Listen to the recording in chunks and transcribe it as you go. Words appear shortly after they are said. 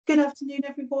Good afternoon,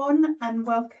 everyone, and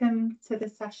welcome to the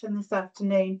session this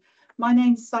afternoon. My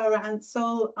name's Sarah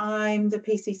Ansell. I'm the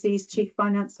PCC's Chief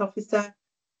Finance Officer.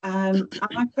 I'm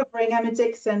covering Emma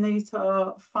Dixon, who's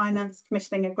our Finance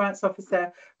Commissioning and Grants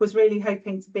Officer, was really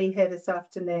hoping to be here this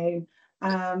afternoon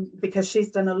because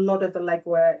she's done a lot of the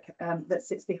legwork that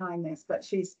sits behind this, but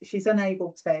she's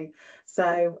unable to.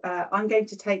 So I'm going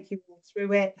to take you all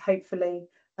through it. Hopefully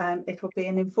it'll be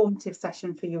an informative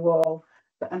session for you all.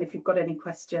 And if you've got any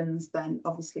questions, then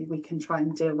obviously we can try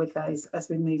and deal with those as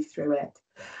we move through it.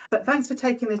 But thanks for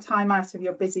taking the time out of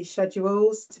your busy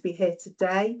schedules to be here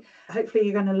today. Hopefully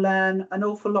you're going to learn an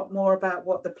awful lot more about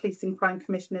what the Police and Crime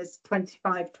Commissioner's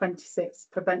 25-26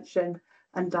 Prevention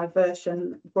and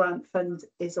Diversion Grant Fund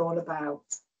is all about.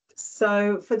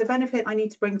 So for the benefit, I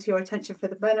need to bring to your attention, for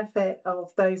the benefit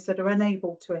of those that are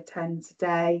unable to attend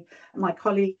today, my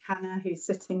colleague Hannah, who's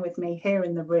sitting with me here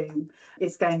in the room,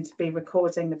 is going to be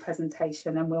recording the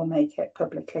presentation and we'll make it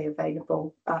publicly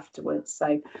available afterwards.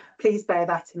 So please bear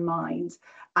that in mind.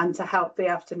 And to help the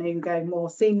afternoon go more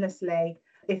seamlessly,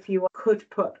 if you could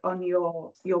put on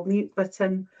your mute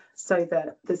button so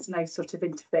that there's no sort of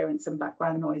interference and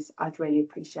background noise, I'd really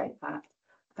appreciate that.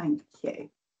 Thank you.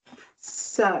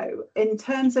 So in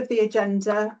terms of the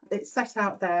agenda, it's set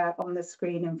out there on the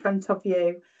screen in front of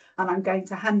you, and I'm going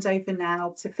to hand over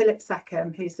now to Philip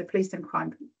Seckham, who's the Police and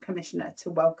Crime Commissioner,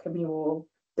 to welcome you all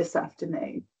this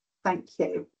afternoon. Thank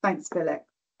you. Thanks, Philip.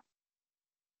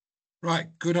 Right,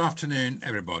 good afternoon,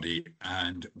 everybody,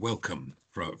 and welcome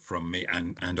from me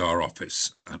and our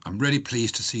office. I'm really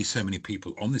pleased to see so many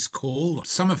people on this call,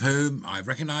 some of whom I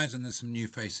recognise, and there's some new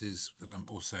faces that I'm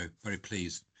also very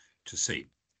pleased to see.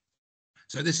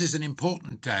 So this is an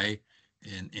important day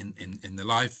in the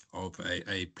life of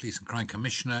a Police and Crime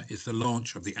Commissioner, is the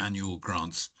launch of the annual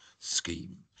grants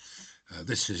scheme.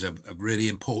 This is a really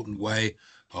important way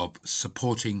of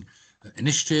supporting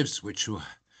initiatives which will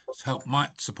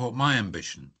support my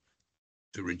ambition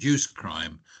to reduce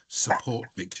crime, support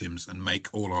victims and make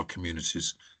all our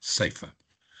communities safer.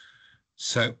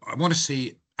 So I want to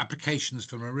see applications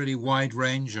from a really wide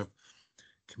range of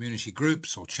community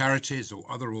groups or charities or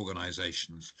other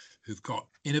organisations who've got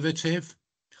innovative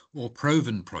or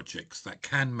proven projects that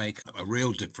can make a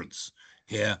real difference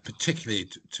here, particularly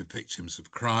to victims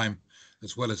of crime,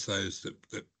 as well as those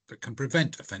that can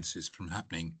prevent offences from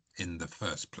happening in the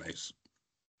first place.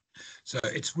 So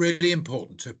it's really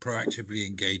important to proactively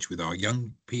engage with our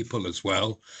young people as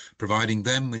well, providing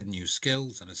them with new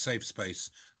skills and a safe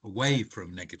space away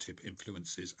from negative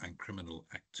influences and criminal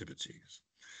activities.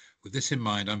 With this in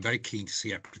mind, I'm very keen to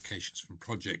see applications from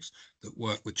projects that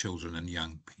work with children and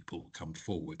young people come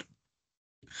forward.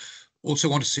 Also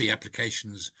want to see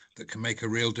applications that can make a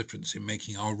real difference in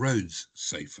making our roads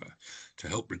safer to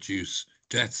help reduce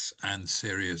deaths and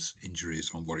serious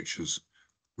injuries on Warwickshire's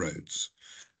roads.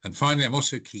 And finally, I'm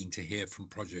also keen to hear from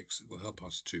projects that will help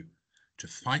us to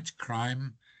fight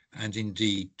crime and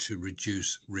indeed to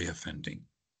reduce reoffending.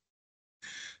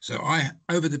 So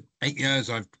over the 8 years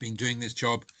I've been doing this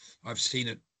job, I've seen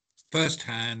it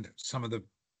firsthand, some of the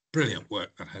brilliant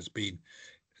work that has been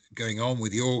going on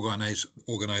with the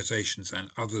organisations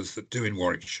and others that do in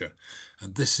Warwickshire.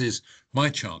 And this is my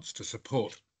chance to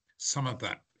support some of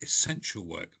that essential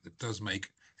work that does make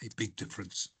a big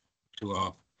difference to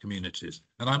our communities.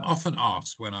 And I'm often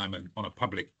asked when I'm on a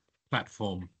public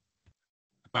platform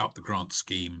about the grant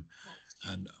scheme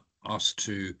and asked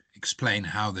to explain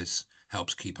how this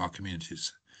helps keep our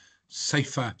communities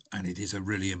safer, and it is a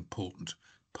really important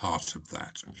part of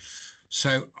that.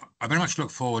 So I very much look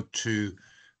forward to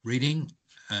reading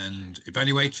and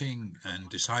evaluating and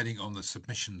deciding on the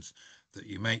submissions that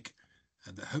you make,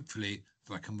 and that hopefully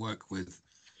that I can work with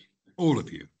all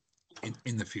of you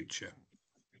in the future.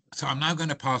 So I'm now going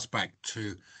to pass back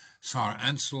to Sarah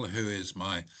Ansell, who is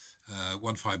my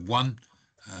 151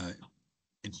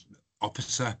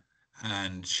 officer,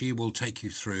 and she will take you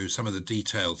through some of the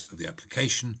details of the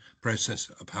application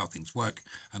process of how things work.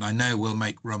 And I know we'll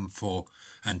make room for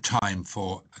and time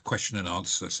for a question and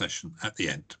answer session at the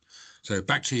end. So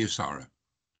back to you, Sarah.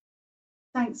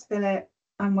 Thanks, Philip,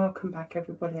 and welcome back,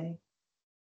 everybody.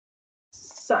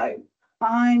 So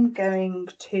I'm going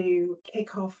to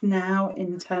kick off now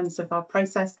in terms of our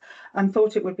process, and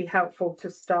thought it would be helpful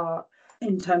to start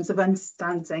in terms of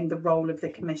understanding the role of the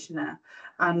Commissioner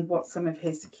and what some of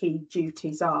his key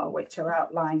duties are, which are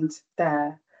outlined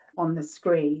there on the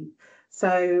screen.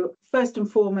 So first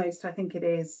and foremost, I think it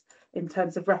is in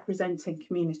terms of representing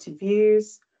community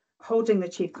views, holding the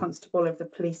Chief Constable of the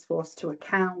police force to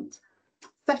account,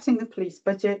 setting the police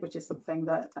budget, which is something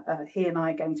that he and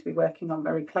I are going to be working on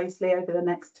very closely over the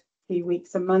next few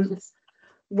weeks and months,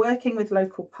 working with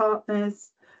local partners,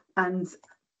 and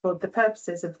for the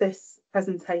purposes of this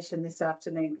presentation this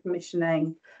afternoon,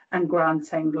 commissioning and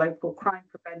granting local crime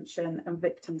prevention and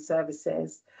victim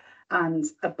services. And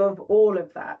above all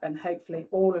of that, and hopefully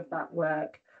all of that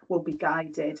work will be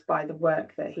guided by the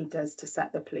work that he does to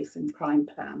set the Police and Crime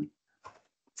Plan.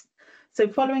 So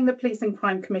following the Police and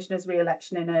Crime Commissioner's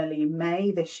re-election in early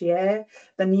May this year,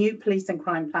 the new Police and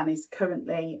Crime Plan is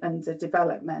currently under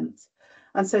development.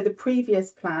 And so the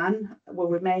previous plan will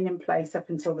remain in place up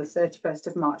until the 31st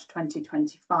of March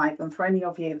 2025. And for any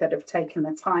of you that have taken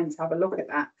the time to have a look at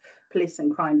that Police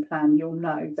and Crime Plan, you'll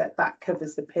know that that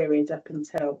covers the period up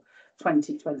until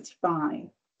 2025.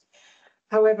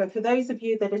 However, for those of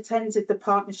you that attended the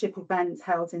partnership event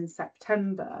held in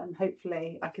September, and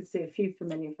hopefully I can see a few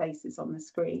familiar faces on the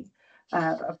screen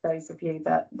of those of you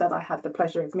that I had the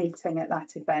pleasure of meeting at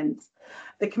that event,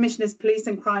 the Commissioner's Police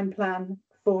and Crime Plan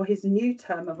for his new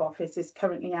term of office is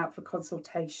currently out for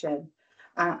consultation.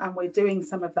 And we're doing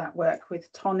some of that work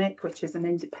with Tonic, which is an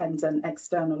independent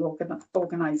external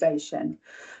organisation.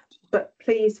 But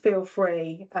please feel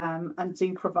free and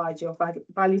do provide your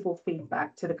valuable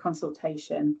feedback to the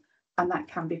consultation, and that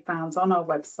can be found on our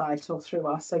website or through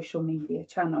our social media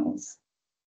channels.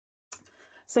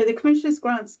 So the Commissioner's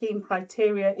Grant Scheme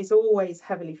criteria is always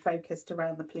heavily focused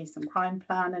around the Police and Crime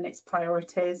Plan and its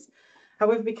priorities.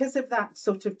 However, because of that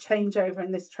sort of changeover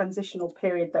in this transitional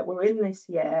period that we're in this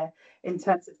year, in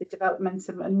terms of the development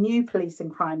of a new Police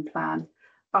and Crime Plan,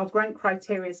 our grant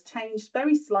criteria has changed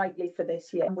very slightly for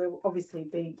this year, and we'll obviously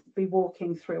be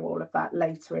walking through all of that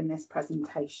later in this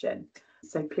presentation.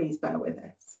 So please bear with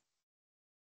us.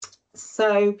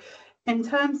 So in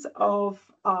terms of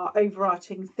our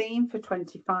overarching theme for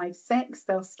 25/6,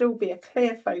 there'll still be a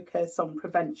clear focus on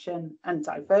prevention and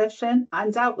diversion,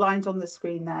 and outlined on the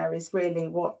screen there is really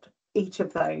what each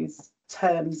of those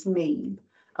terms mean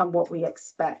and what we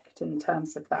expect in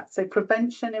terms of that. So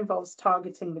prevention involves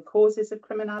targeting the causes of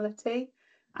criminality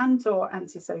and or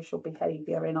antisocial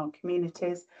behaviour in our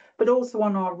communities, but also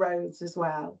on our roads as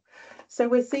well. So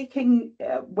we're seeking,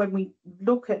 when we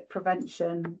look at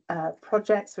prevention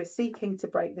projects, we're seeking to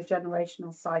break the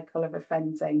generational cycle of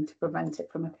offending to prevent it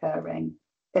from occurring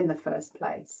in the first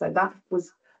place. So that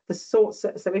was the so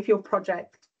if your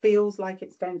project feels like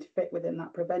it's going to fit within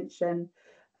that prevention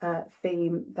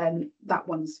theme, then that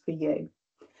one's for you.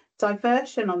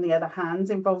 Diversion, on the other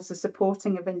hand, involves the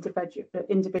supporting of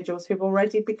individuals who've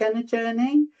already begun a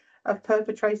journey of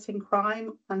perpetrating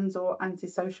crime and or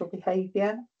antisocial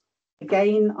behaviour,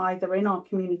 again, either in our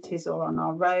communities or on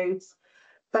our roads.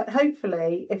 But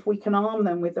hopefully, if we can arm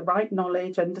them with the right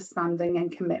knowledge, understanding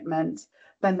and commitment,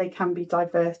 then they can be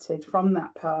diverted from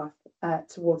that path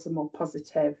towards a more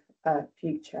positive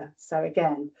future. So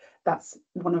again, that's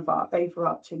one of our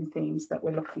overarching themes that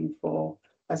we're looking for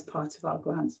as part of our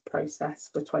grants process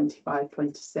for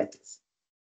 25/26.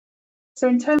 So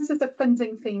in terms of the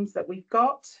funding themes that we've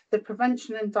got, the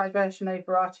prevention and diversion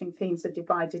overarching themes are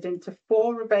divided into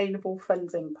 4 available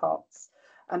funding pots,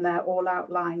 and they're all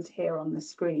outlined here on the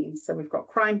screen. So we've got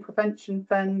crime prevention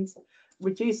funds,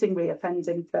 reducing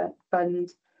reoffending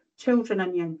fund, children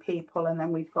and young people, and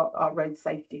then we've got our road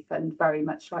safety fund, very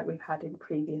much like we've had in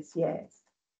previous years.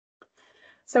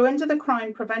 So under the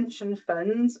crime prevention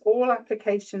funds, all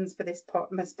applications for this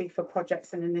pot must be for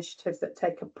projects and initiatives that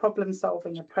take a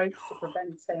problem-solving approach to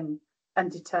preventing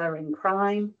and deterring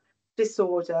crime,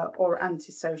 disorder or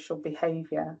antisocial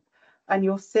behaviour. And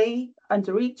you'll see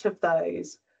under each of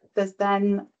those, there's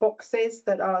then boxes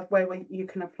that are where you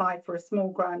can apply for a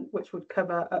small grant, which would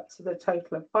cover up to the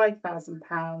total of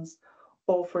 £5,000,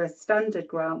 or for a standard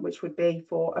grant, which would be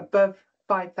for above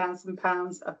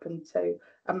 £5,000 up until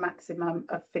a maximum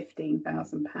of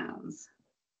 £15,000.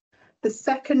 The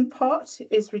second pot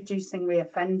is reducing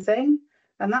reoffending,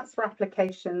 and that's for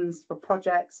applications for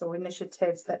projects or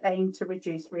initiatives that aim to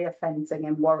reduce reoffending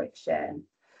in Warwickshire.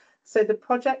 So the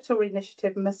project or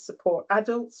initiative must support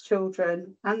adults,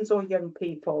 children and or young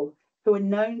people who are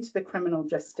known to the criminal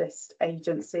justice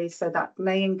agency. So that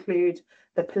may include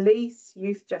the police,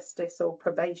 youth justice or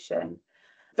probation.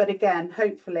 But again,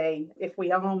 hopefully, if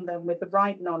we arm them with the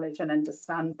right knowledge and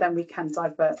understand, then we can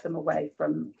divert them away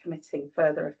from committing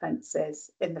further offences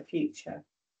in the future.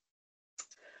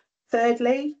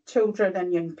 Thirdly, children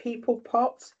and young people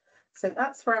pot. So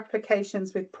that's for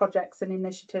applications with projects and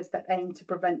initiatives that aim to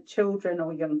prevent children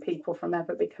or young people from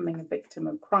ever becoming a victim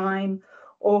of crime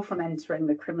or from entering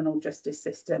the criminal justice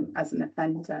system as an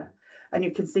offender. And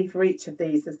you can see for each of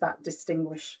these, there's that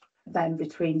distinguish then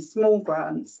between small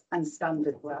grants and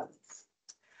standard grants.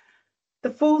 The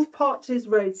fourth pot is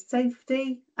road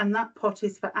safety, and that pot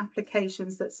is for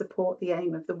applications that support the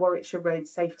aim of the Warwickshire Road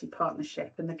Safety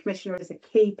Partnership. And the Commissioner is a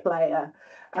key player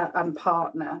and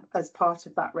partner as part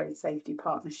of that Road Safety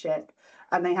Partnership.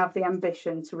 And they have the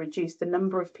ambition to reduce the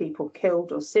number of people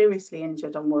killed or seriously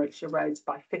injured on Warwickshire roads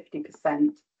by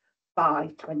 50% by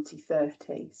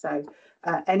 2030. So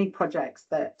any projects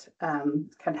that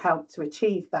can help to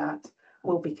achieve that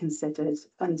will be considered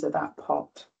under that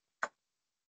pot.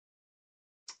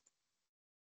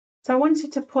 So I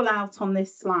wanted to pull out on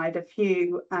this slide a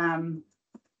few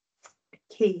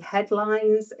key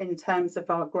headlines in terms of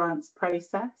our grants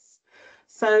process.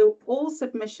 So all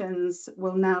submissions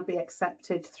will now be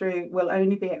accepted will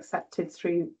only be accepted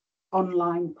through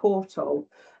online portal.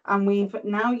 And we've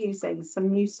now using some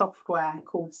new software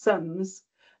called Sums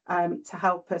to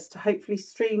help us to hopefully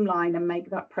streamline and make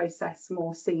that process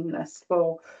more seamless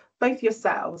for both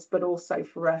yourselves, but also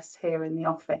for us here in the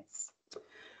office.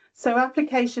 So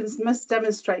applications must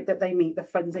demonstrate that they meet the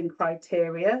funding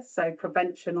criteria, so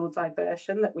prevention or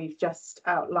diversion that we've just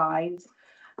outlined,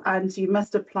 and you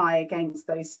must apply against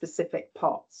those specific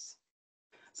pots.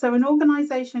 So an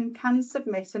organisation can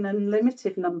submit an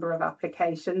unlimited number of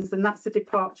applications, and that's a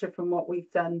departure from what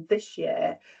we've done this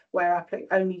year, where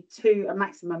only a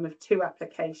maximum of 2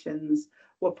 applications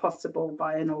were possible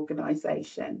by an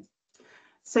organisation.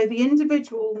 So the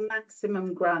individual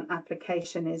maximum grant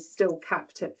application is still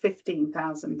capped at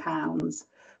 £15,000,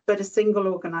 but a single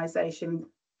organisation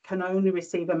can only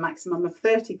receive a maximum of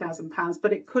 £30,000,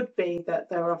 but it could be that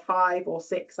there are 5 or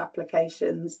 6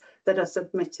 applications that are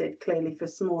submitted clearly for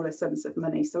smaller sums of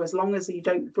money. So as long as you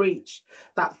don't breach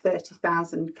that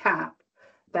 30,000 cap,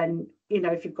 then, you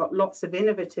know, if you've got lots of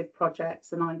innovative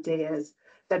projects and ideas,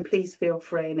 then please feel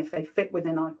free. And if they fit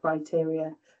within our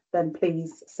criteria, then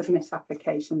please submit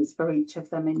applications for each of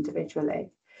them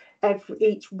individually.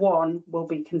 Each one will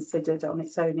be considered on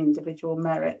its own individual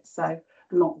merit, so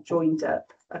not joined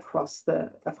up across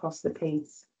the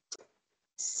piece.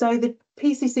 So the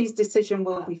PCC's decision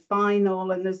will be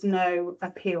final, and there's no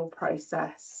appeal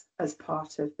process as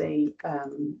part of the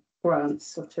grant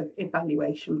sort of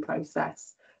evaluation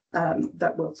process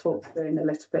that we'll talk through in a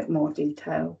little bit more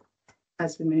detail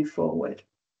as we move forward.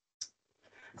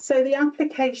 So the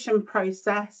application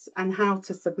process and how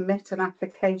to submit an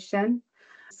application.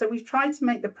 So we've tried to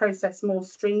make the process more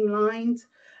streamlined,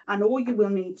 and all you will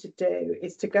need to do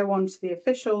is to go onto the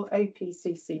official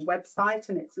OPCC website,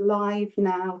 and it's live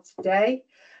now today.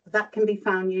 That can be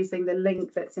found using the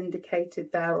link that's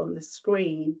indicated there on the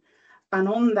screen. And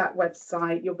on that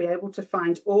website, you'll be able to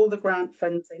find all the grant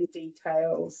funding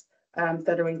details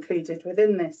that are included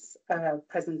within this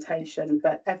presentation,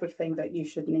 but everything that you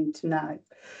should need to know.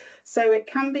 So it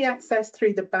can be accessed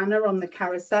through the banner on the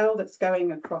carousel that's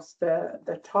going across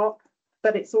the top,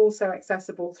 but it's also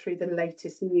accessible through the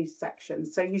latest news section.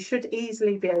 So you should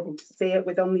easily be able to see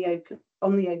it on the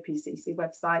OPCC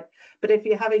website. But if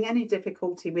you're having any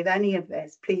difficulty with any of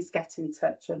this, please get in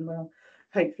touch and we'll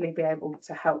hopefully be able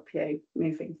to help you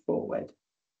moving forward.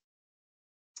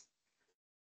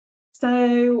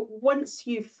 So once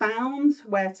you've found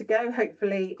where to go,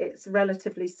 hopefully it's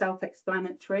relatively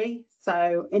self-explanatory.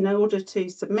 So in order to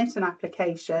submit an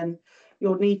application,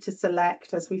 you'll need to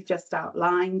select, as we've just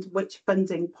outlined, which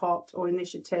funding pot or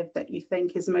initiative that you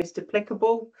think is most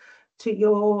applicable to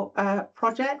your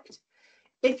project.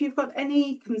 If you've got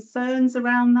any concerns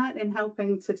around that in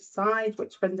helping to decide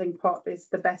which funding pot is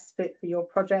the best fit for your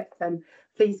project, then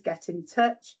please get in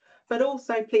touch. But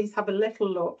also please have a little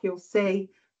look. You'll see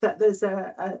that there's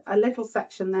a little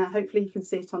section there, hopefully you can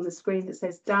see it on the screen, that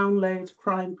says download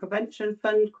crime prevention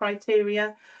fund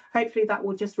criteria. Hopefully that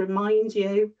will just remind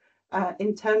you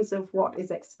in terms of what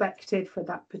is expected for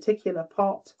that particular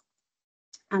pot,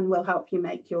 and will help you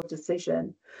make your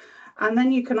decision. And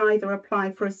then you can either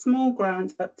apply for a small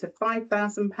grant up to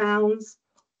 £5,000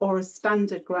 or a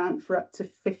standard grant for up to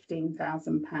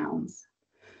 £15,000.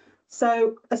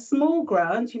 So a small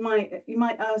grant, you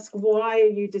might ask, why are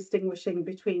you distinguishing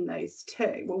between those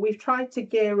two? Well, we've tried to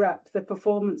gear up the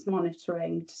performance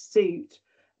monitoring to suit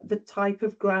the type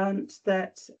of grant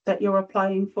that you're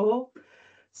applying for.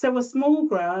 So a small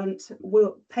grant,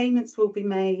 payments will be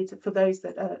made for those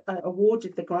that are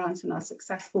awarded the grant and are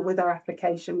successful with our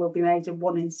application, will be made in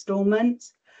one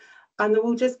instalment. And there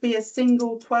will just be a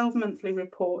single 12-monthly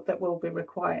report that will be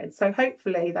required. So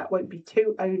hopefully that won't be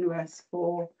too onerous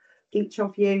for each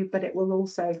of you, but it will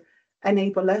also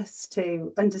enable us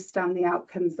to understand the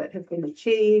outcomes that have been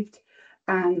achieved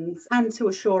and to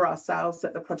assure ourselves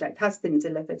that the project has been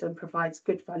delivered and provides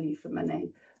good value for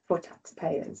money for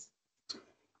taxpayers.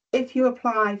 If you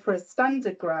apply for a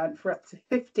standard grant for up to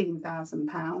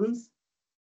 £15,000,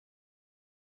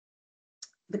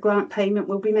 The grant payment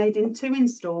will be made in 2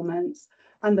 instalments,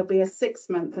 and there'll be a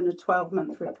 6-month and a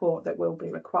 12-month report that will be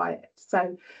required.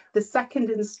 So the second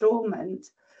instalment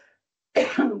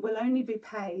will only be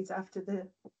paid after the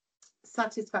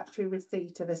satisfactory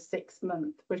receipt of a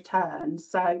 6-month return.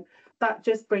 So that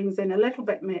just brings in a little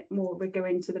bit more rigour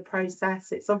into the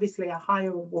process. It's obviously a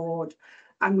higher reward,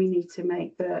 and we need to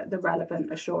make the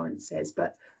relevant assurances.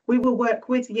 But we will work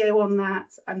with you on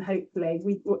that, and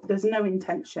hopefully there's no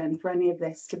intention for any of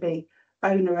this to be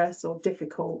onerous or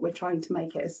difficult. We're trying to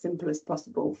make it as simple as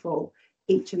possible for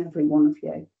each and every one of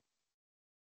you.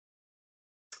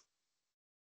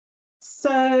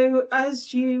 So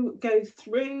as you go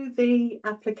through the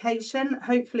application,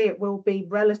 hopefully it will be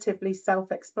relatively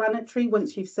self-explanatory.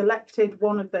 Once you've selected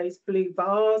one of those blue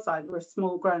bars, either a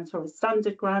small grant or a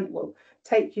standard grant, it will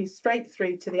take you straight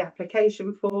through to the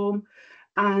application form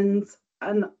and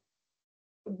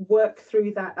work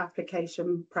through that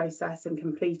application process and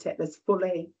complete it as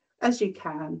fully as you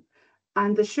can.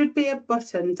 And there should be a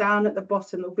button down at the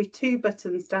bottom. There'll be 2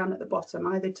 buttons down at the bottom,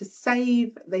 either to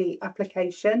save the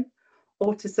application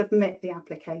or to submit the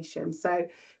application. So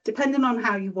depending on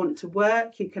how you want to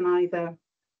work, you can either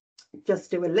just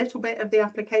do a little bit of the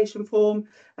application form,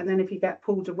 and then if you get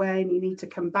pulled away and you need to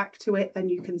come back to it, then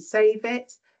you can save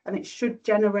it, and it should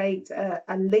generate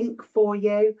a link for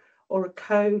you or a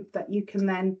code that you can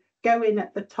then go in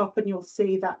at the top, and you'll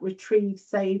see that retrieve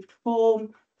saved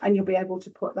form, and you'll be able to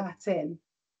put that in.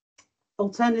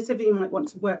 Alternatively, you might want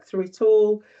to work through it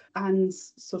all and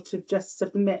sort of just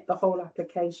submit the whole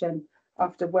application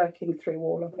after working through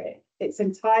all of it. It's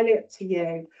entirely up to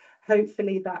you.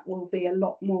 Hopefully that will be a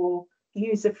lot more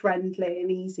user-friendly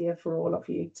and easier for all of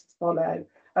you to follow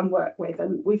and work with.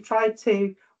 And we've tried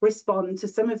to respond to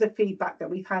some of the feedback that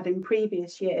we've had in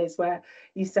previous years, where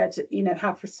you said, you know,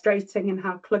 how frustrating and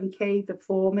how clunky the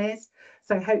form is.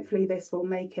 So hopefully this will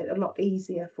make it a lot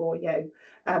easier for you.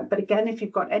 But again, if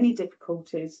you've got any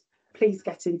difficulties, please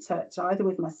get in touch either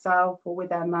with myself or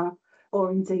with Emma, or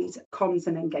indeed comms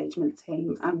and engagement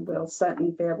team, and we'll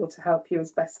certainly be able to help you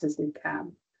as best as we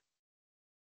can.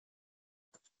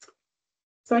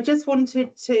 So I just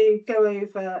wanted to go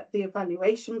over the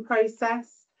evaluation process.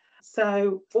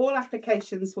 So all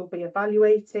applications will be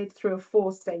evaluated through a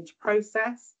 4-stage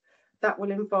process that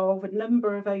will involve a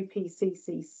number of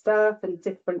OPCC staff and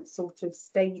different sort of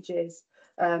stages,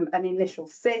 an initial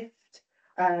sift,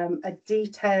 a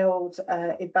detailed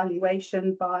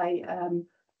evaluation by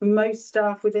most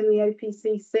staff within the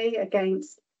OPCC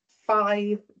against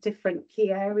 5 different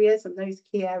key areas, and those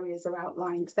key areas are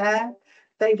outlined there.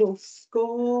 They will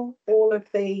score all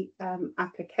of the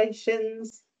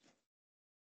applications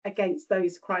against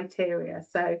those criteria.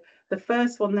 So the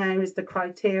first one there is the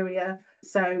criteria.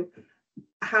 So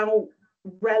how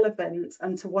relevant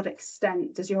and to what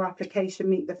extent does your application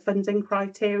meet the funding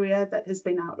criteria that has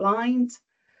been outlined?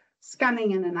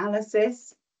 Scanning and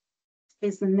analysis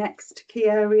is the next key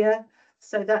area.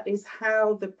 So that is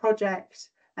how the project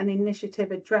and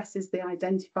initiative addresses the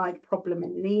identified problem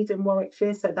and need in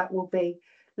Warwickshire. So that will be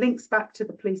links back to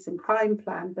the police and crime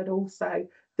plan, but also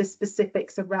the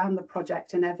specifics around the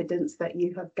project and evidence that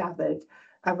you have gathered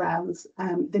around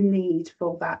the need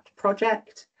for that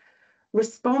project.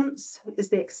 Response is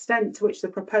the extent to which the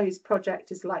proposed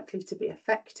project is likely to be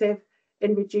effective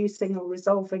in reducing or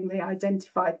resolving the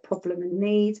identified problem and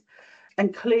need.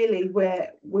 And clearly we're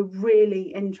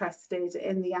really interested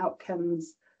in the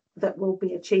outcomes that will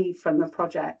be achieved from the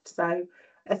project. So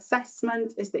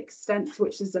assessment is the extent to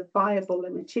which there's a viable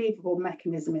and achievable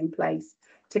mechanism in place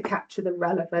to capture the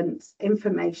relevant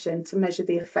information to measure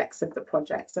the effects of the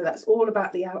project. So that's all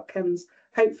about the outcomes,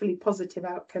 hopefully positive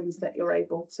outcomes that you're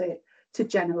able to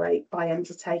generate by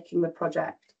undertaking the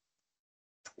project.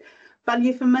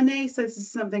 Value for money, so this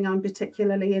is something I'm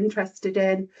particularly interested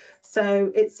in.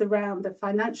 So it's around the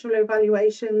financial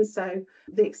evaluation, so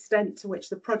the extent to which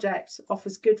the project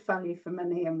offers good value for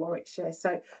money in Warwickshire.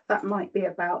 So that might be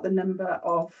about the number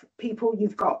of people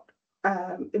you've got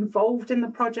involved in the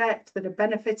project that are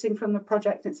benefiting from the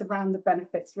project. It's around the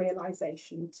benefits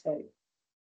realisation too.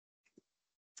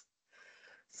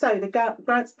 So the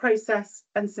grants process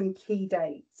and some key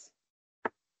dates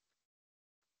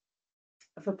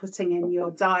for putting in your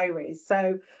diaries.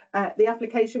 So the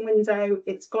application window,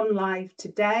 it's gone live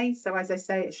today. So as I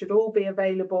say, it should all be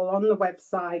available on the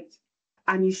website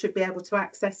and you should be able to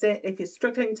access it. If you're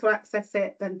struggling to access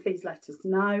it, then please let us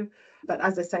know. But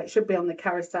as I say, it should be on the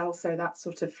carousel, so that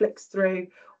sort of flicks through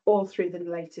or through the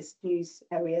latest news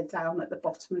area down at the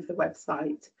bottom of the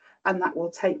website, and that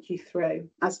will take you through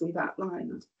as we've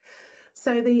outlined.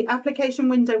 So the application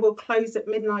window will close at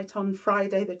midnight on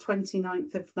Friday, the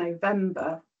 29th of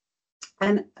November.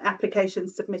 and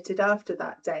applications submitted after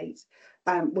that date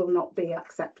will not be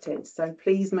accepted. So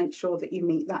please make sure that you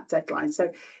meet that deadline.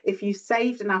 So if you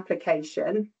saved an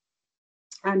application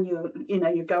and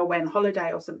you go away on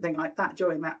holiday or something like that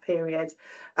during that period,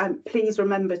 please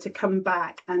remember to come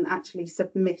back and actually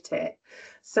submit it.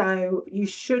 So you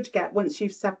should get, once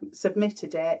you've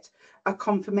submitted it, a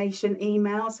confirmation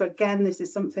email. So again, this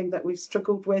is something that we've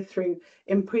struggled with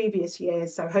in previous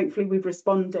years. So hopefully we've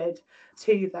responded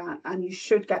to that, and you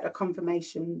should get a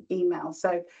confirmation email.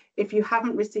 So if you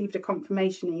haven't received a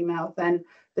confirmation email, then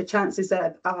the chances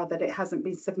are that it hasn't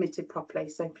been submitted properly.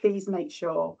 So please make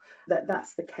sure that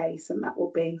that's the case, and that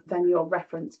will be then your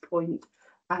reference point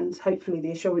and hopefully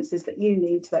the assurances that you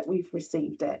need that we've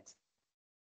received it.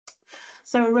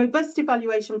 So a robust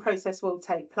evaluation process will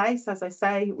take place. As I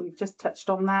say, we've just touched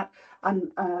on that,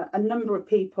 and a number of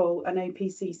people and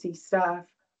OPCC staff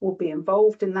will be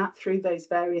involved in that through those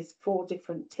various 4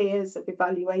 different tiers of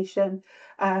evaluation.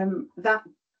 That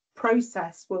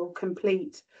process will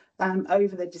complete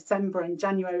over the December and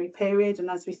January period, and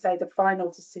as we say, the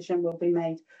final decision will be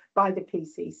made by the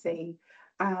PCC,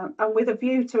 and with a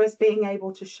view to us being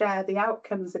able to share the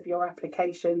outcomes of your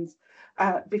applications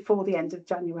before the end of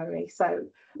January. So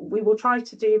we will try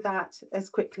to do that as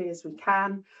quickly as we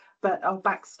can, but our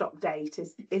backstop date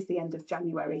is the end of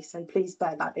January. So please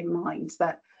bear that in mind,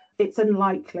 that it's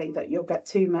unlikely that you'll get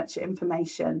too much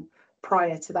information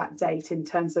prior to that date in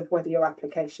terms of whether your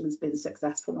application's been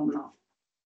successful or not.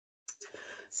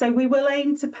 So we will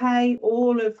aim to pay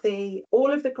all of the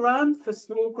grant for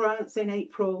small grants in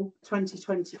April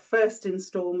 2020, first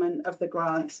instalment of the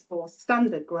grants for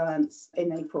standard grants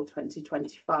in April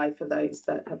 2025 for those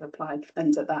that have applied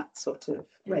under that sort of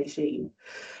regime.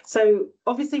 So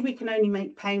obviously we can only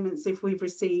make payments if we've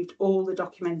received all the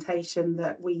documentation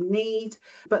that we need,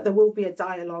 but there will be a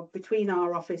dialogue between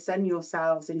our office and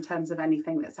yourselves in terms of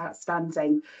anything that's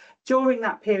outstanding during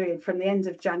that period from the end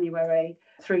of January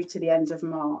through to the end of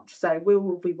March. So we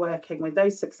will be working with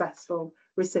those successful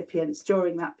recipients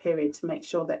during that period to make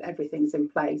sure that everything's in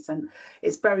place, and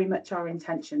it's very much our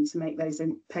intention to make those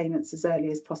payments as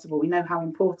early as possible. We know how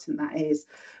important that is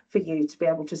for you to be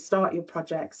able to start your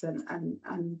projects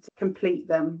and complete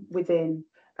them within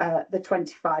the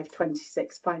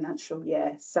 25-26 financial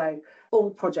year. So all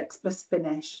projects must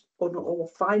finish, or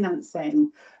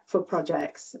financing for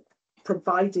projects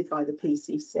provided by the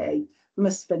PCC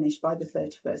must finish by the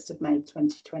 31st of May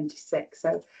 2026.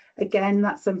 So again,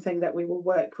 that's something that we will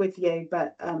work with you,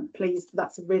 but please,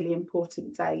 that's a really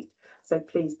important date. So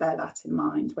please bear that in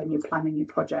mind when you're planning your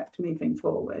project moving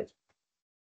forward.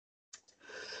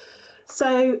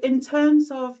 So in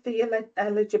terms of the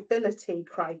eligibility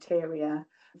criteria,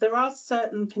 there are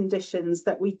certain conditions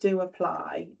that we do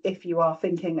apply if you are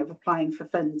thinking of applying for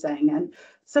funding. And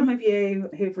some of you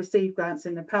who've received grants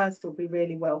in the past will be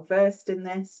really well versed in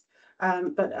this.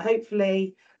 But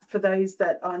hopefully for those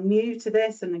that are new to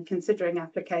this and considering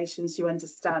applications, you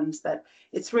understand that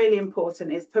it's really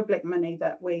important. It's public money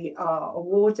that we are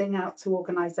awarding out to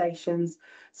organisations.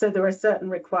 So there are certain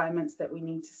requirements that we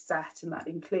need to set, and that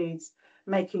includes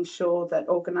making sure that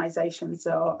organisations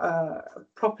are a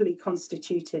properly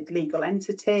constituted legal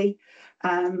entity.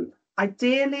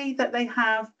 Ideally that they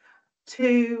have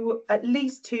at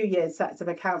least 2 years sets of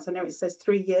accounts. I know it says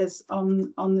 3 years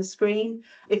on the screen.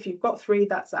 If you've got 3,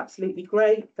 that's absolutely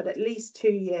great, but at least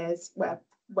 2 years where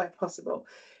possible.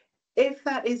 If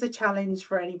that is a challenge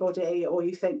for anybody, or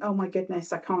you think, oh my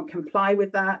goodness, I can't comply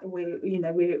with that,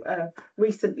 we're a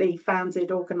recently founded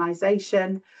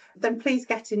organisation, then please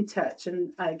get in touch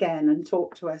and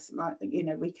talk to us.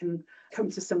 We can come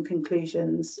to some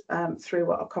conclusions through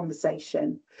our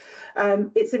conversation.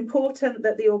 It's important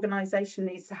that the organisation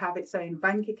needs to have its own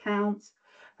bank account,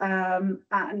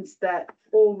 and that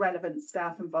all relevant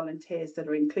staff and volunteers that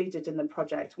are included in the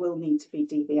project will need to be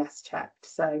DBS checked.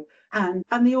 So, and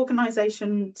the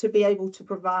organisation to be able to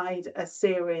provide a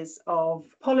series of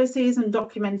policies and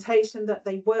documentation that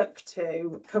they work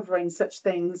to, covering such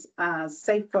things as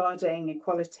safeguarding,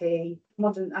 equality,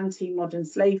 anti-modern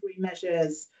slavery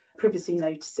measures, privacy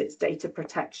notices, data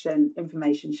protection,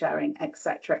 information sharing,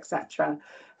 etc., etc.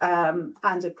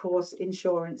 And of course,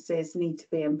 insurances need to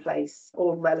be in place.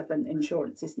 All relevant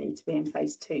insurances need to be in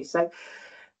place too. So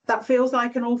that feels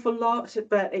like an awful lot,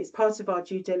 but it's part of our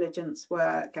due diligence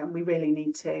work, and we really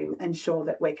need to ensure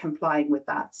that we're complying with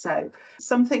that. So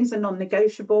some things are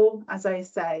non-negotiable, as I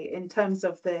say, in terms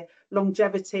of the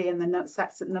longevity and the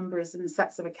sets of numbers and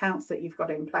sets of accounts that you've got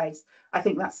in place. I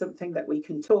think that's something that we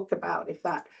can talk about if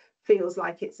that feels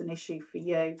like it's an issue for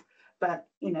you. but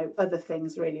you know, other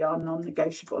things really are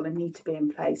non-negotiable and need to be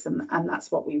in place, and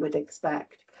that's what we would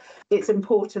expect. It's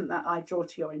important that I draw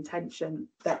to your attention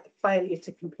that failure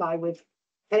to comply with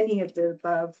any of the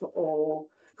above or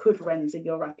could render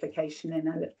your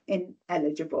application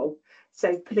ineligible.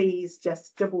 So please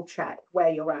just double check where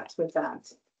you're at with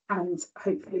that, and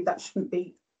hopefully that shouldn't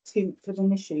be too much of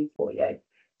an issue for you.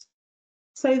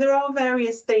 So there are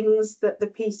various things that the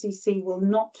PCC will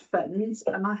not fund,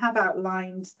 and I have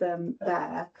outlined them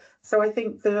there. So I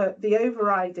think the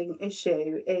overriding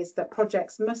issue is that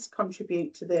projects must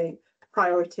contribute to the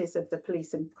priorities of the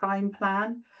police and crime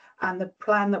plan. And the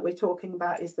plan that we're talking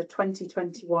about is the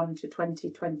 2021 to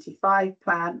 2025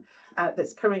 plan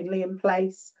that's currently in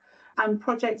place. And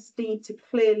projects need to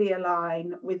clearly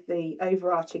align with the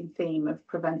overarching theme of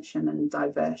prevention and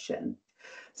diversion.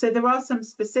 So there are some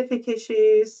specific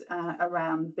issues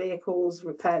around vehicles,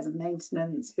 repairs and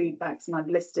maintenance, feedbacks, and I've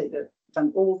listed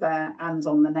them all there and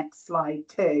on the next slide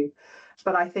too.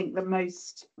 But I think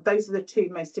those are the two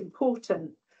most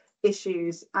important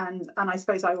issues, and I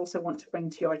suppose I also want to bring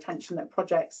to your attention that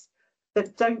projects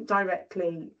that don't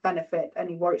directly benefit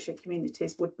any Warwickshire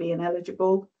communities would be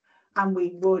ineligible, and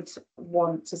we would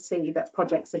want to see that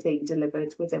projects are being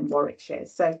delivered within Warwickshire.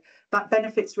 So that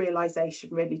benefits realisation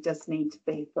really does need to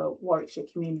be for Warwickshire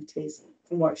communities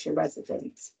and Warwickshire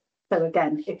residents. So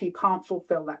again, if you can't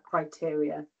fulfil that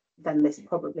criteria, then this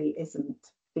probably isn't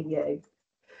for you.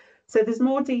 So there's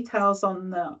more details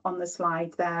on the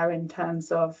slide there in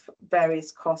terms of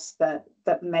various costs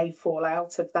that may fall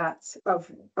out of that,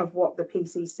 of what the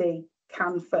PCC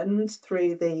can fund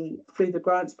through the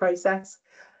grants process.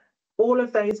 All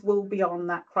of those will be on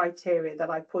that criteria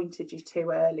that I pointed you to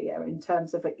earlier in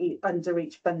terms of under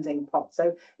each funding pot.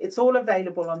 So it's all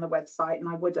available on the website, and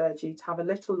I would urge you to have a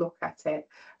little look at it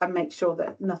and make sure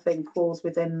that nothing falls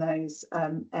within those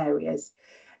areas.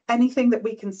 Anything that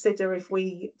we consider, if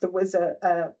there was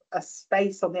a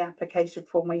space on the application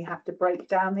form where you have to break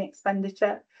down the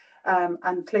expenditure,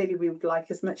 and clearly we would like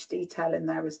as much detail in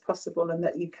there as possible and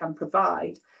that you can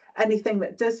provide. Anything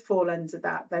that does fall under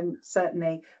that, then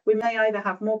certainly we may either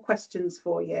have more questions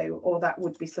for you, or that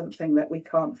would be something that we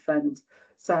can't fund.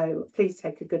 So please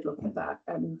take a good look at that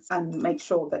and make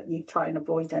sure that you try and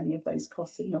avoid any of those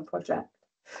costs in your project.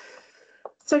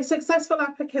 So successful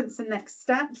applicants and next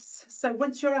steps. So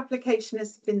once your application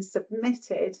has been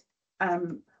submitted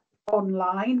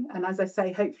online, and as I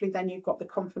say, hopefully then you've got the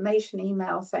confirmation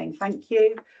email saying thank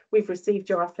you, we've received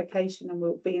your application and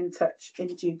we'll be in touch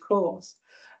in due course.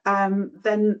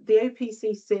 Then the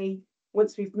OPCC,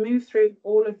 once we've moved through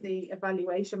all of the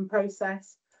evaluation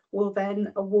process, will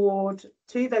then award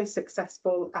to those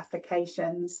successful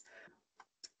applications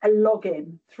a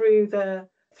login through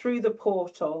the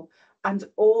portal, and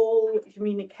all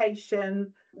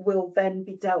communication will then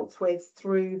be dealt with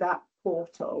through that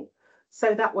portal.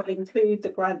 So that will include the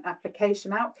grant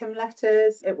application outcome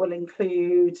letters. It will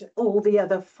include all the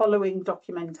other following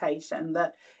documentation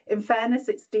that, in fairness,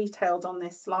 it's detailed on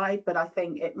this slide, but I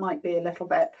think it might be a little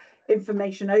bit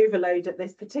information overload at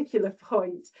this particular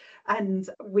point. And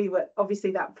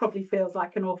obviously that probably feels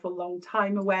like an awful long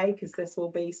time away, because this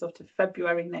will be sort of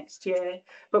February next year,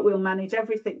 but we'll manage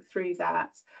everything through that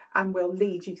and we'll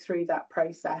lead you through that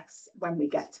process when we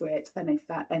get to it, and if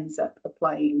that ends up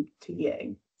applying to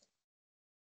you.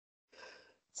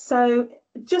 So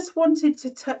just wanted to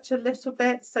touch a little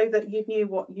bit so that you knew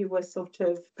what you were sort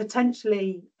of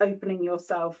potentially opening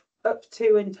yourself up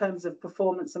to in terms of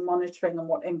performance and monitoring, and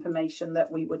what information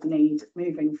that we would need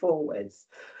moving forwards.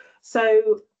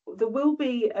 So there will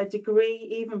be a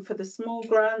degree, even for the small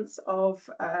grants, of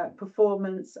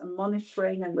performance and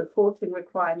monitoring and reporting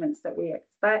requirements that we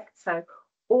expect. So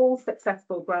all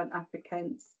successful grant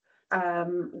applicants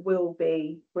will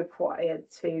be required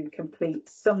to complete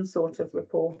some sort of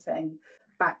reporting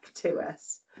back to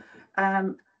us.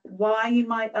 Why, you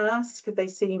might ask?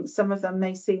 Some of them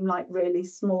may seem like really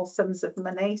small sums of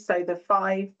money. So the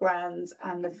 £5,000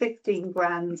 and the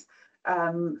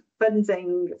 £15,000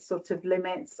 funding sort of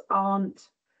limits aren't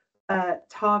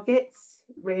targets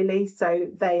really.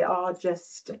 So they are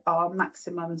just our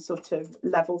maximum sort of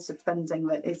levels of funding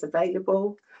that is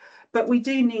available. But we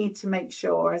do need to make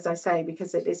sure, as I say,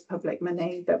 because it is public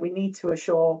money, that we need to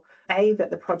assure, A, that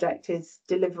the project is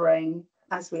delivering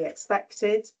as we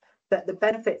expected, that the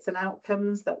benefits and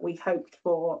outcomes that we hoped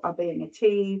for are being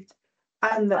achieved,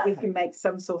 and that we can make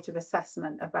some sort of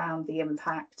assessment around the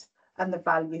impact and the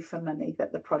value for money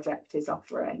that the project is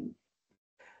offering.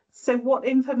 So what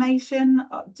information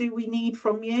do we need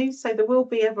from you? So there will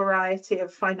be a variety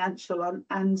of financial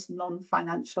and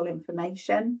non-financial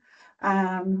information.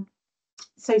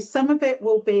 So some of it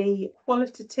will be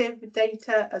qualitative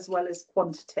data as well as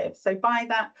quantitative. So by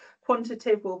that,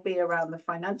 quantitative will be around the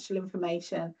financial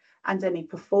information and any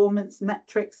performance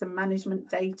metrics and management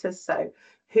data. So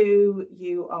who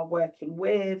you are working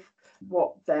with,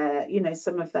 what their,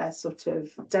 some of their sort of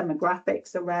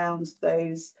demographics around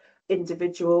those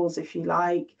individuals, if you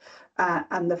like,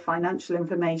 and the financial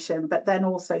information, but then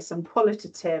also some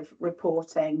qualitative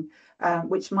reporting,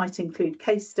 which might include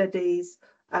case studies,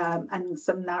 and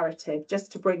some narrative,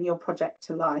 just to bring your project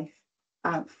to life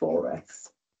for us.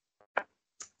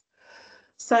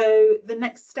 So the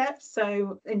next step,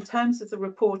 so in terms of the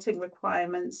reporting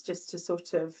requirements, just to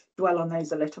sort of dwell on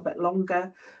those a little bit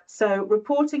longer. So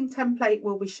reporting template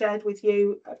will be shared with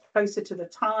you closer to the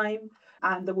time,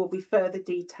 and there will be further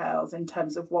details in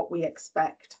terms of what we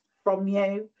expect from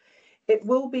you. It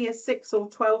will be a 6 or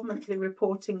 12 monthly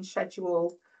reporting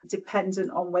schedule,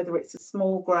 dependent on whether it's a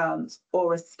small grant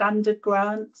or a standard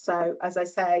grant. So as I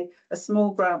say, a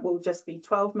small grant will just be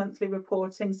 12 monthly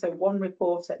reporting, so one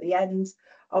report at the end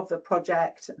of the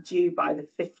project due by the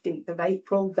 15th of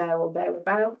April, there or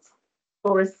thereabouts.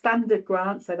 For a standard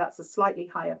grant, so that's a slightly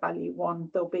higher value one,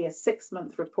 there'll be a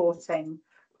 6-month reporting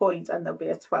point and there'll be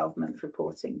a 12-month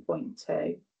reporting point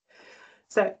too.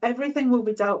 So everything will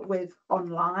be dealt with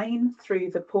online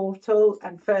through the portal,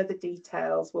 and further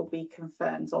details will be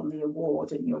confirmed on the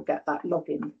award, and you'll get that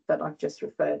login that I've just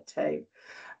referred to.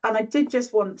 And I did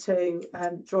just want to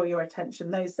draw your attention,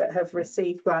 those that have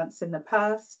received grants in the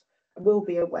past will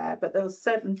be aware, but there are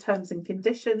certain terms and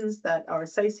conditions that are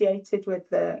associated with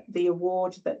the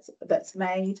award that's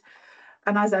made.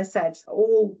 And as I said,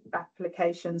 all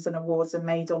applications and awards are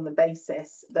made on the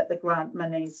basis that the grant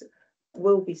monies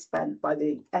will be spent by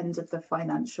the end of the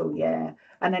financial year,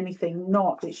 and anything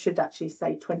not, it should actually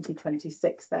say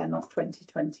 2026 there, not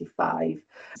 2025.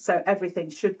 So everything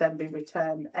should then be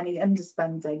returned, any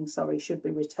underspending, should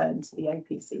be returned to the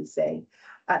APCC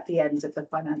at the end of the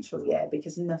financial year,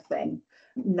 because no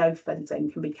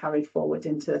funding can be carried forward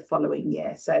into the following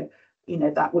year. So,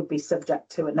 that would be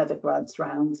subject to another grants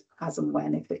round as and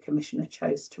when, if the Commissioner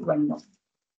chose to run one.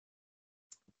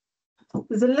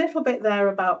 There's a little bit there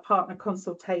about partner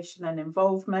consultation and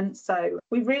involvement. So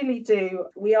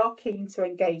we are keen to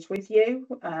engage with you.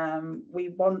 We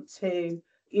want to,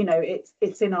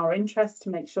 it's in our interest to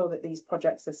make sure that these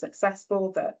projects are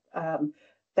successful, that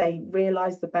they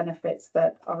realise the benefits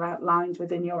that are outlined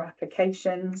within your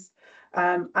applications.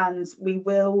 And we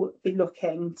will be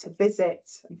looking to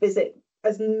visit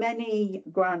as many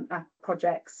grant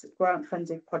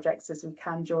funded projects as we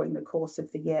can during the course of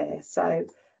the year. So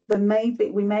we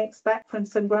may expect from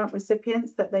some grant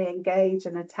recipients that they engage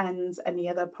and attend any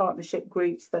other partnership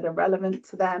groups that are relevant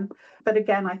to them. But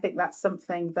again, I think that's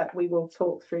something that we will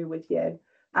talk through with you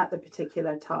at the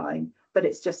particular time, but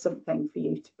it's just something for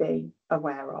you to be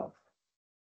aware of.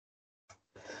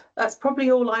 That's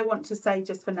probably all I want to say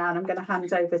just for now, and I'm going to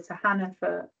hand over to Hannah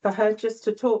for her just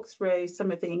to talk through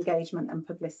some of the engagement and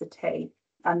publicity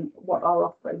and what our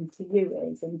offering to you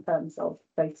is in terms of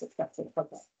those successful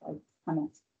projects. So, Hannah,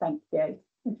 thank you.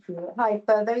 Hi,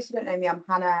 for those who don't know me, I'm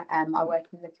Hannah. I work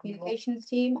in the communications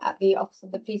team at the Office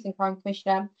of the Police and Crime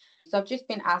Commissioner. So I've just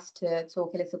been asked to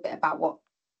talk a little bit about what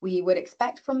we would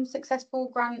expect from successful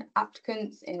grant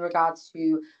applicants in regards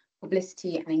to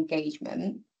publicity and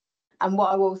engagement. And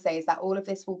what I will say is that all of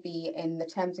this will be in the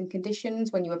terms and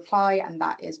conditions when you apply, and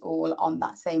that is all on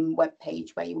that same web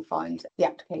page where you will find the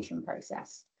application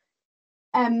process.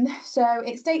 So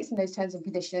it states in those terms and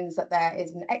conditions that there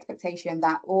is an expectation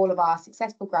that all of our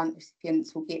successful grant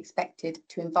recipients will be expected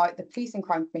to invite the Police and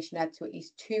Crime Commissioner to at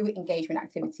least 2 engagement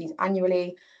activities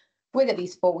annually with at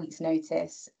least 4 weeks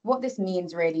notice. What this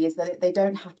means really is that they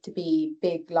don't have to be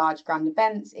big, large, grand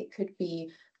events. It could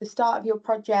be the start of your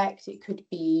project. It could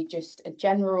be just a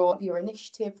general your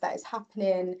initiative that is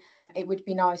happening. It would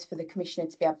be nice for the Commissioner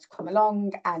to be able to come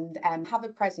along and have a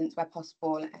presence where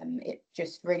possible. It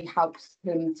just really helps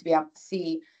him to be able to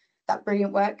see that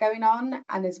brilliant work going on,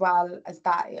 and as well as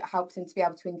that, it helps him to be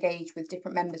able to engage with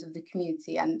different members of the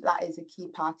community, and that is a key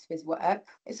part of his work.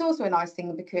 It's also a nice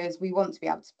thing because we want to be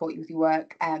able to support you with your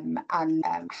work and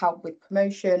help with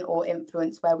promotion or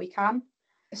influence where we can.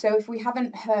 So if we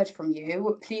haven't heard from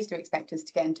you, please do expect us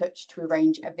to get in touch to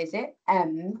arrange a visit.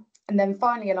 And then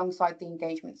finally, alongside the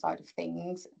engagement side of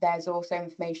things, there's also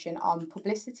information on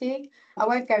publicity. I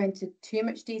won't go into too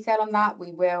much detail on that.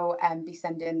 We will be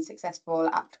sending successful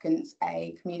applicants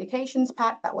a communications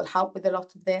pack that will help with a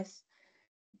lot of this.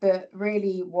 But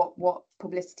really what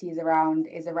publicity is around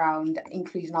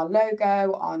including our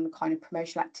logo on kind of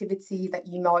promotional activity that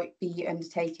you might be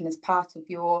undertaking as part of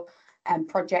your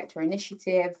project or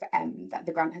initiative that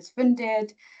the grant has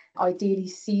funded. Ideally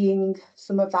seeing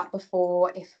some of that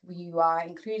before. If you are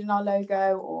including our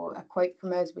logo or a quote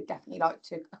from us, we'd definitely like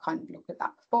to kind of look at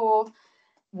that before.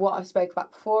 What I spoke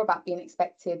about before about being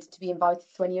expected to be invited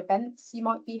to any events you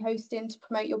might be hosting to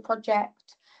promote your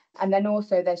project. And then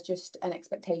also there's just an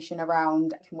expectation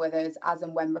around whether it's as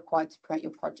and when required to promote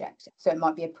your project. So it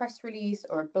might be a press release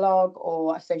or a blog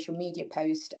or a social media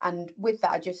post. And with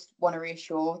that, I just want to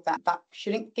reassure that that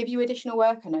shouldn't give you additional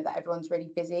work. I know that everyone's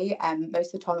really busy, and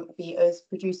most of the time it will be us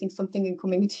producing something and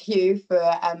coming to you for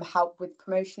help with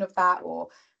promotion of that, or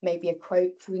maybe a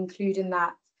quote to include in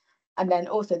that. And then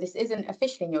also, this isn't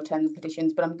officially in your terms and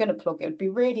conditions, but I'm going to plug it. It would be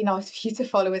really nice for you to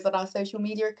follow us on our social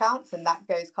media accounts, and that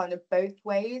goes kind of both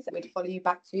ways. We'd follow you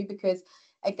back too, because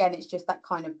again, it's just that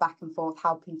kind of back and forth,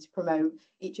 helping to promote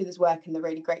each other's work and the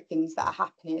really great things that are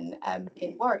happening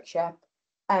in Warwickshire.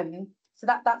 So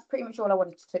that's pretty much all I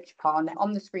wanted to touch upon.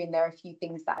 On the screen, there are a few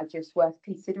things that are just worth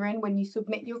considering when you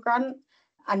submit your grant.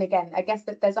 And again, I guess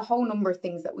that there's a whole number of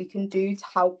things that we can do to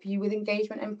help you with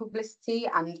engagement and publicity.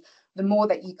 And the more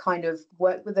that you kind of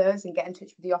work with us and get in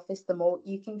touch with the office, the more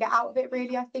you can get out of it,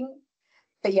 really, I think.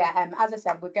 But yeah, as I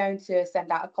said, we're going to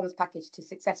send out a comms package to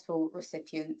successful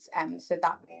recipients. So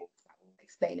that will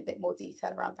explain a bit more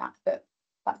detail around that. But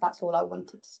that's all I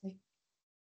wanted to say.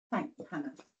 Thanks,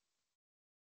 Hannah.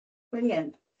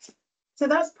 Brilliant. So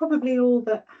that's probably all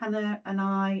that Hannah and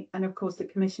I, and of course the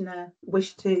Commissioner,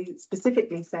 wish to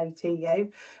specifically say to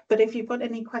you. But if you've got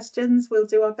any questions, we'll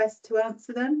do our best to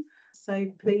answer them.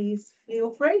 So please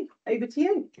feel free. Over to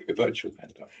you. A virtual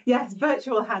hand up. Yes,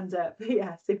 virtual hand up.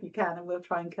 Yes, if you can, and we'll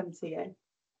try and come to you.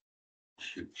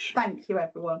 Thank you,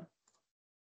 everyone.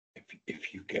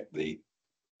 If you get the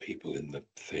people in the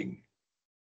thing,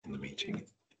 in the meeting,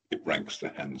 it ranks the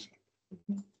hands.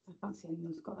 I can't see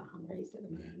anyone's got a hand raised at the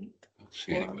moment. Can't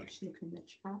see anyone. Look in the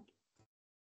chat.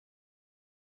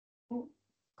 Oh,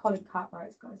 Colin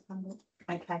Cartwright's got his hand up.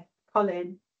 Okay,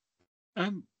 Colin.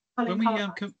 When we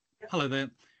hello there.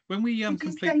 When we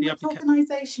complete the application,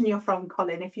 organisation you're from,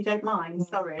 Colin, if you don't mind.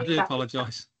 Sorry, I do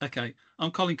apologise. Okay,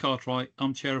 I'm Colin Cartwright.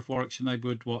 I'm chair of Warwickshire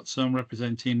Neighbourhood Watch, so I'm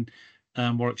representing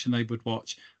Warwickshire Neighbourhood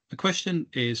Watch. The question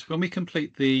is, when we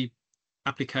complete the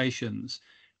applications,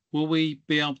 will we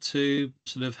be able to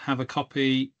sort of have a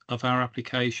copy of our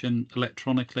application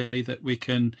electronically that we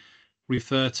can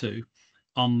refer to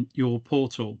on your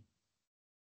portal?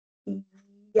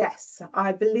 Yes,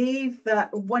 I believe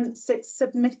that once it's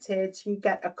submitted, you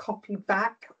get a copy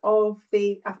back of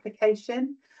the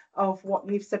application of what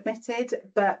you've submitted.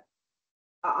 But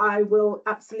I will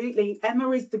absolutely,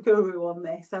 Emma is the guru on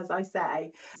this, as I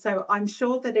say. So I'm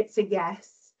sure that it's a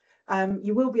yes.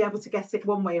 You will be able to get it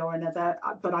one way or another,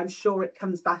 but I'm sure it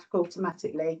comes back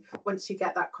automatically once you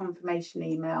get that confirmation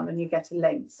email and you get a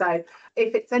link. So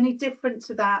if it's any different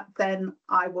to that, then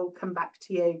I will come back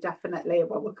to you, definitely.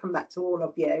 Well, we'll come back to all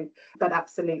of you, but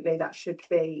absolutely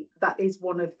that is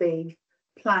one of the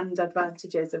planned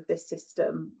advantages of this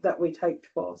system that we'd hoped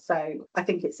for. So I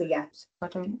think it's a yes.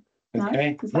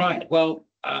 Okay, right. Well,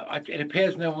 it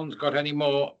appears no one's got any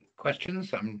more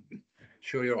questions. I'm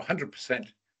sure you're 100%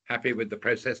 happy with the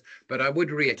process, but I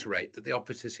would reiterate that the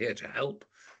office is here to help.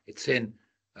 It's in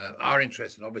our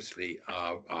interest, and obviously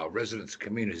our residents'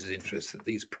 community's interest, that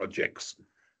these projects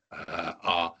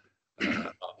are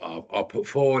put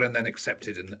forward and then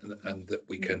accepted, and that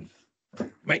we can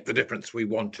make the difference we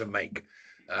want to make.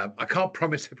 I can't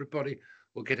promise everybody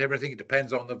will get everything. It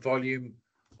depends on the volume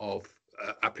of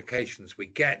applications we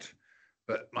get,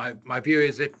 but my view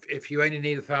is if you only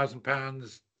need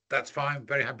 £1,000, that's fine.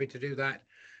 Very happy to do that.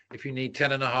 If you need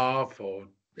 10.5 or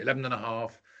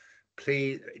 11.5,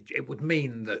 please, it would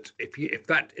mean that if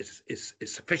that is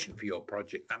sufficient for your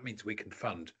project, that means we can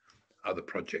fund other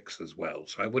projects as well.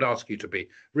 So I would ask you to be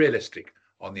realistic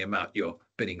on the amount you're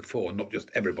bidding for, not just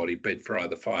everybody bid for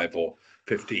either 5 or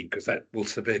 15, because that will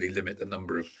severely limit the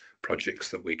number of projects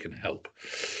that we can help.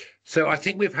 So I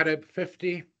think we've had over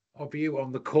 50 of you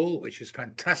on the call, which is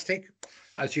fantastic.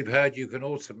 As you've heard, you can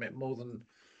all submit more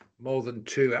than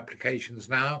 2 applications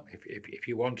now if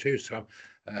you want to. So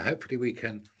hopefully we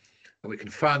can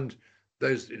fund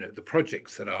those, the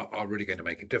projects that are really going to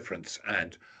make a difference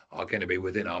and are going to be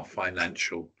within our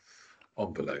financial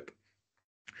envelope.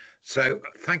 So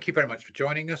thank you very much for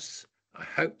joining us. I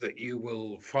hope that you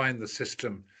will find the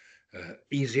system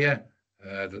easier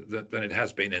than it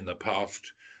has been in the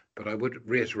past. But I would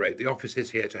reiterate, the office is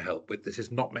here to help. This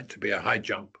is not meant to be a high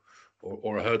jump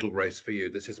or a hurdle race for you.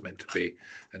 This is meant to be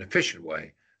an efficient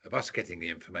way of us getting the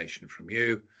information from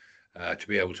you to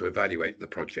be able to evaluate the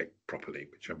project properly,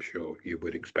 which I'm sure you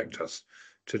would expect us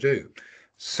to do.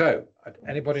 So,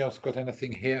 anybody else got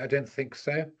anything here? I don't think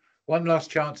so. One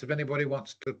last chance if anybody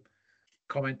wants to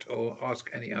comment or ask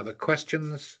any other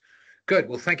questions. Good.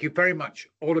 Well, thank you very much,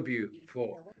 all of you,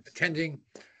 for attending,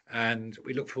 and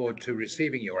we look forward to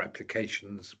receiving your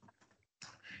applications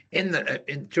during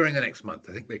the next month.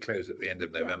 I think they close at the end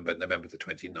of November, November the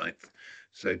 29th.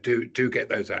 So do get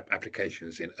those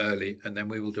applications in early, and then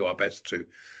we will do our best to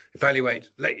evaluate,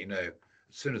 let you know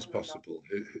as soon as possible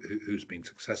who's been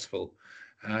successful,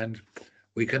 and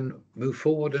we can move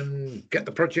forward and get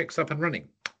the projects up and running.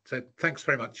 So thanks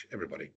very much, everybody.